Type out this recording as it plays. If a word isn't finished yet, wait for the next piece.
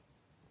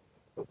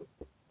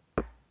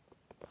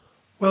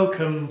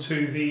Welcome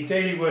to the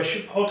Daily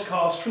Worship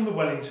podcast from the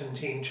Wellington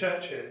Teen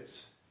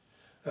Churches.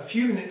 A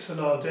few minutes in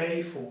our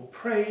day for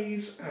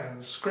praise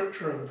and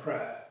scripture and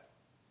prayer.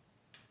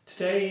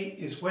 Today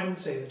is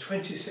Wednesday the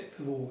 26th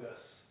of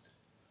August.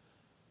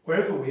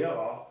 Wherever we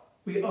are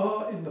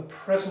in the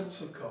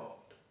presence of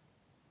God.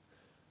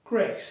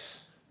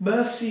 Grace,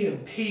 mercy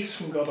and peace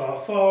from God our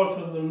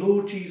Father and the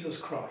Lord Jesus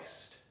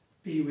Christ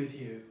be with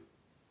you.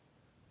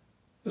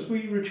 As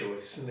we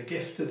rejoice in the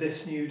gift of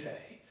this new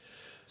day,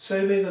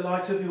 so may the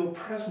light of your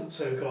presence,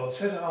 O God,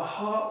 set our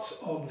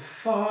hearts on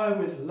fire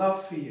with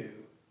love for you,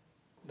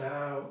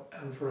 now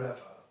and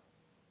forever.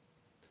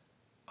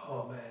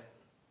 Amen.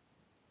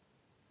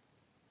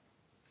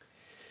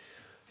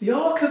 The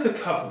Ark of the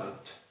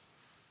Covenant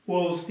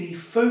was the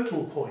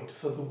focal point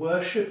for the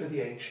worship of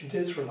the ancient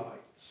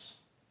Israelites.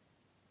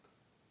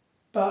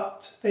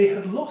 But they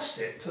had lost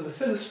it to the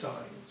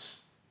Philistines.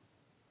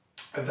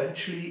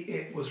 Eventually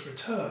it was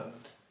returned.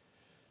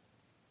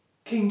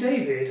 King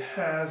David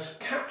has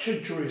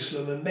captured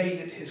Jerusalem and made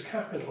it his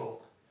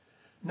capital.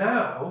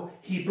 Now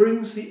he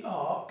brings the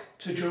ark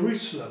to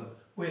Jerusalem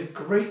with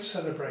great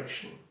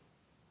celebration.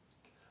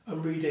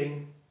 I'm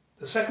reading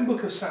the second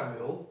book of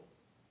Samuel,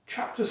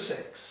 chapter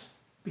 6,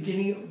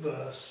 beginning at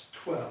verse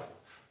 12.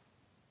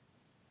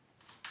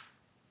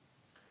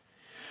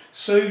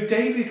 So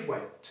David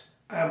went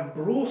and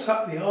brought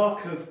up the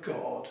ark of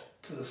God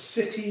to the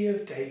city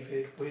of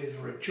David with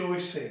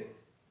rejoicing.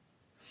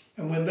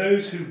 And when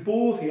those who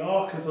bore the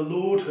ark of the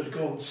Lord had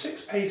gone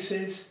 6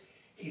 paces,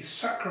 he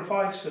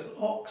sacrificed an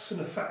ox and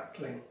a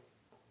fatling.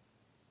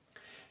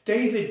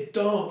 David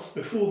danced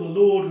before the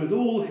Lord with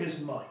all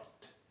his might.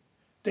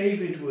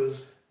 David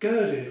was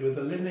girded with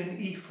a linen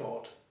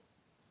ephod.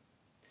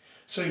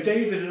 So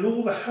David and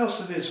all the house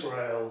of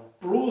Israel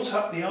brought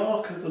up the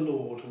ark of the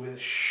Lord with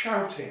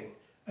shouting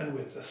and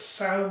with the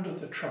sound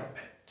of the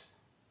trumpet.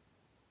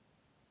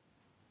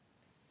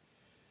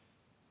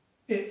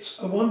 It's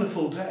a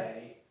wonderful day.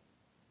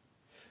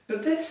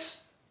 But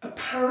this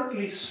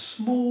apparently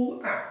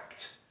small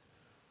act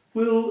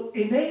will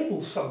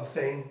enable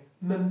something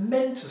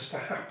momentous to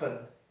happen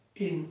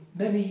in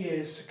many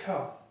years to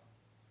come.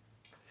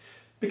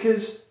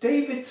 Because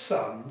David's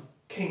son,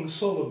 King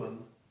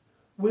Solomon,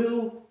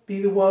 will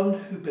be the one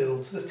who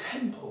builds the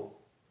temple,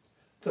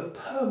 the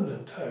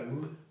permanent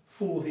home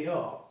for the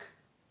ark,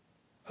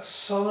 a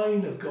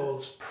sign of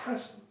God's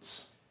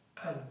presence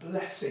and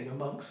blessing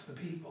amongst the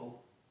people.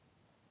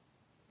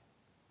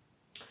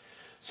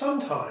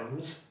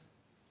 Sometimes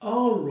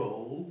our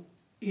role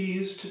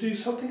is to do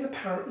something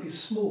apparently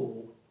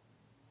small,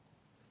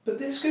 but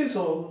this goes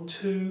on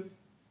to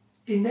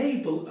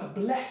enable a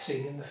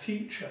blessing in the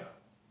future,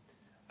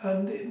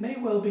 and it may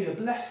well be a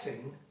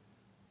blessing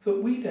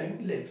that we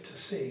don't live to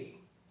see.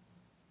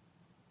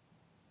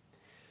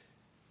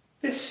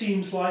 This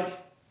seems like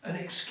an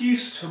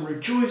excuse to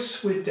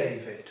rejoice with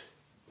David.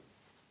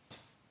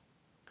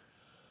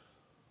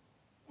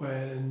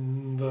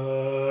 When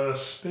the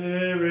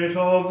Spirit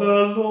of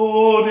the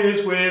Lord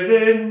is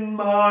within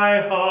my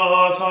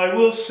heart, I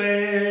will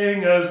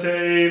sing as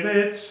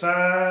David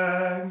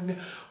sang.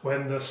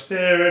 When the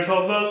Spirit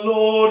of the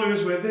Lord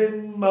is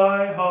within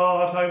my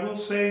heart, I will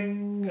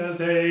sing as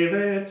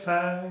David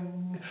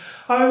sang.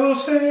 I will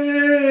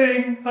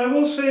sing, I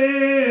will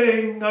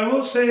sing, I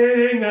will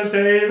sing as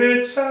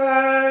David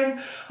sang.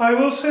 I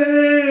will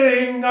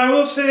sing, I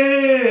will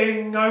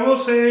sing, I will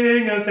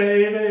sing as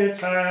David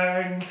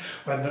sang.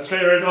 When the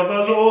Spirit of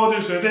the Lord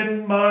is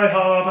within my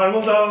heart, I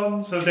will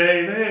dance as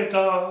David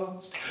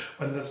danced.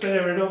 When the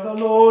Spirit of the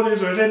Lord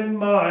is within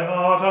my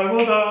heart, I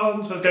will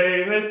dance as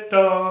David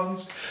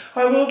danced.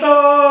 I will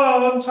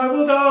dance, I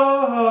will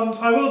dance,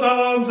 I will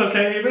dance as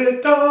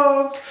David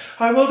danced.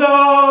 I will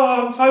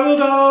dance, I will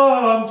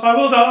dance, I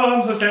will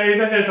dance as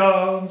David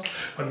danced.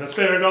 When the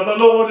Spirit of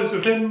the Lord is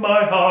within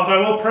my heart, I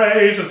will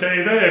praise as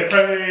David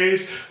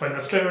praised. When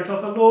the Spirit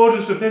of the Lord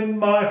is within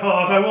my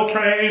heart, I will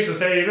praise as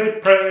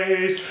David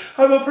praised.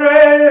 I will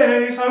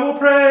praise, I will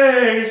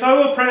praise, I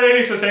will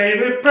praise as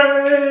David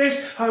praised.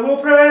 I will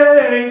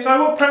praise, I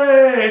will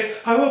praise,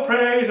 I will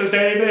praise as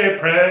David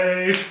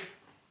praised.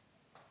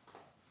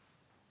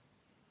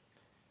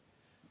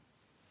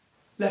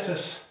 Let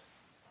us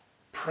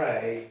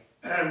pray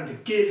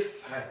and give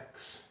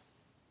thanks.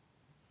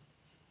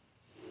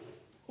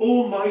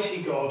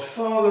 Almighty God,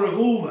 Father of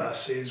all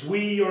mercies,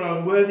 we, your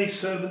unworthy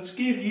servants,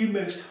 give you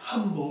most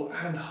humble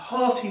and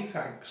hearty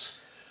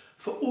thanks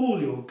for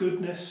all your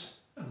goodness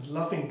and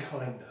loving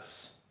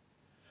kindness.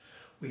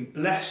 We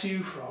bless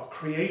you for our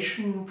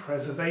creation,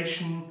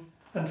 preservation,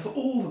 and for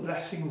all the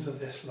blessings of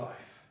this life.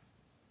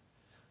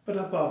 But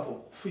above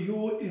all, for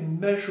your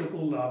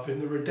immeasurable love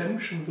in the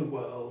redemption of the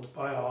world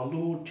by our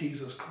Lord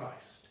Jesus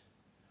Christ,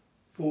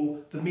 for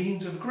the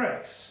means of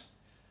grace,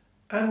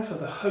 and for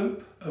the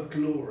hope of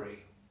glory.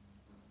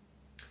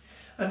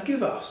 And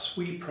give us,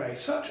 we pray,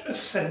 such a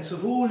sense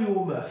of all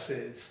your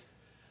mercies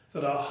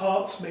that our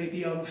hearts may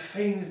be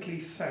unfeignedly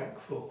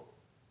thankful,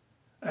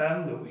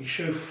 and that we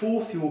show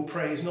forth your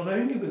praise not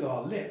only with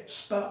our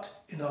lips, but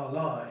in our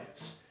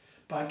lives,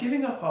 by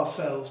giving up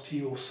ourselves to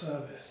your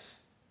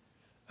service,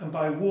 and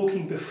by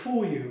walking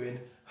before you in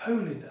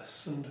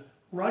holiness and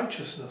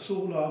righteousness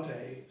all our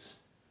days.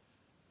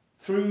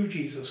 Through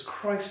Jesus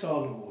Christ our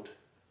Lord,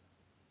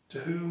 to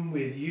whom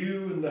with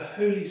you and the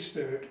Holy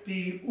Spirit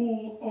be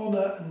all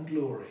honour and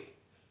glory,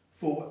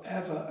 for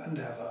ever and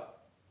ever.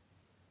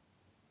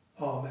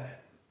 Amen.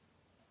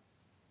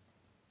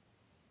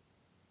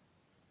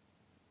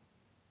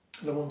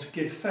 And I want to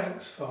give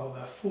thanks,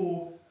 Father,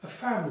 for a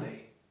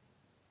family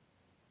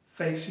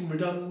facing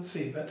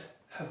redundancy but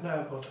have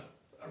now got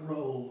a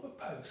role,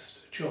 a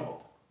post, a job.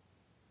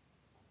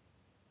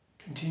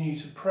 Continue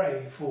to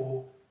pray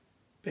for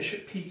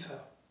Bishop Peter.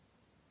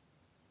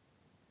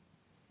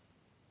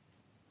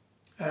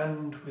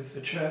 And with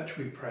the church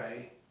we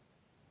pray,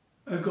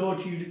 O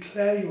God, you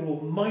declare your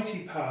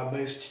almighty power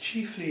most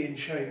chiefly in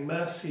showing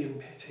mercy and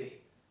pity.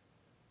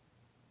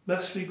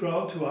 Mercifully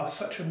grant to us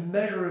such a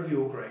measure of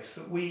your grace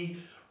that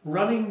we,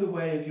 running the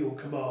way of your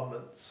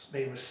commandments,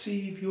 may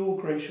receive your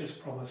gracious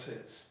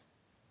promises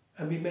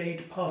and be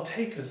made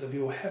partakers of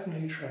your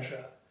heavenly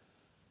treasure,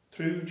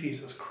 through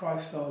Jesus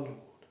Christ our Lord.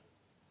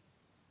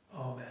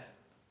 Amen.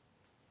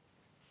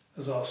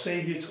 As our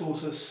Saviour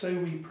taught us, so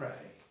we pray.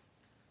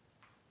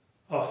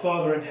 Our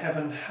Father in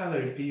heaven,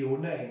 hallowed be your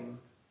name.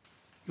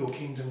 Your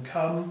kingdom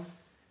come,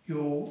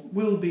 your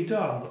will be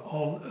done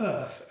on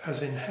earth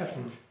as in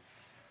heaven.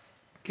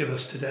 Give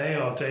us today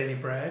our daily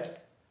bread.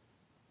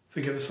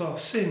 Forgive us our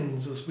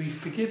sins as we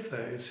forgive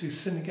those who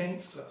sin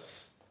against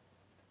us.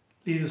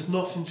 Lead us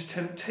not into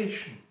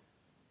temptation,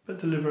 but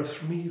deliver us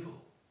from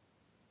evil.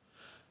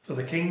 For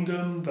the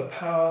kingdom, the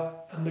power,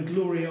 and the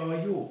glory are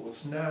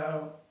yours,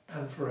 now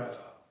and forever.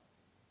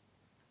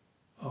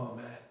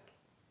 Amen.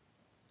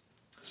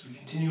 As we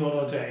continue on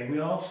our day, we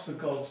ask for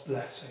God's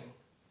blessing.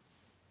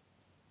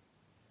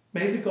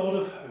 May the God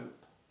of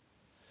hope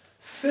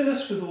fill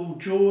us with all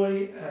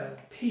joy and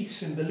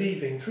peace in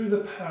believing through the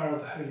power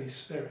of the Holy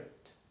Spirit.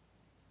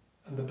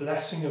 And the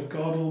blessing of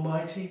God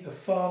Almighty, the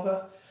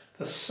Father,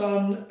 the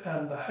Son,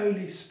 and the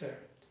Holy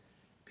Spirit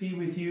be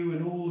with you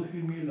and all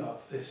whom you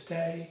love this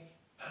day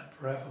and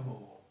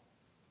forevermore.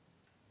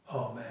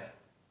 Amen.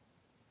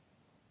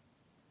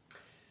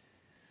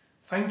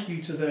 Thank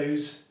you to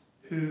those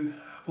who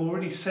have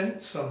already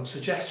sent some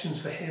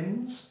suggestions for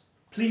hymns.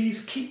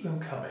 Please keep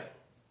them coming.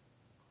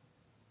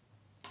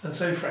 And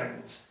so,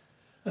 friends,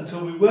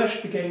 until we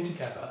worship again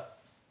together,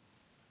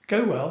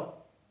 go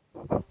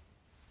well.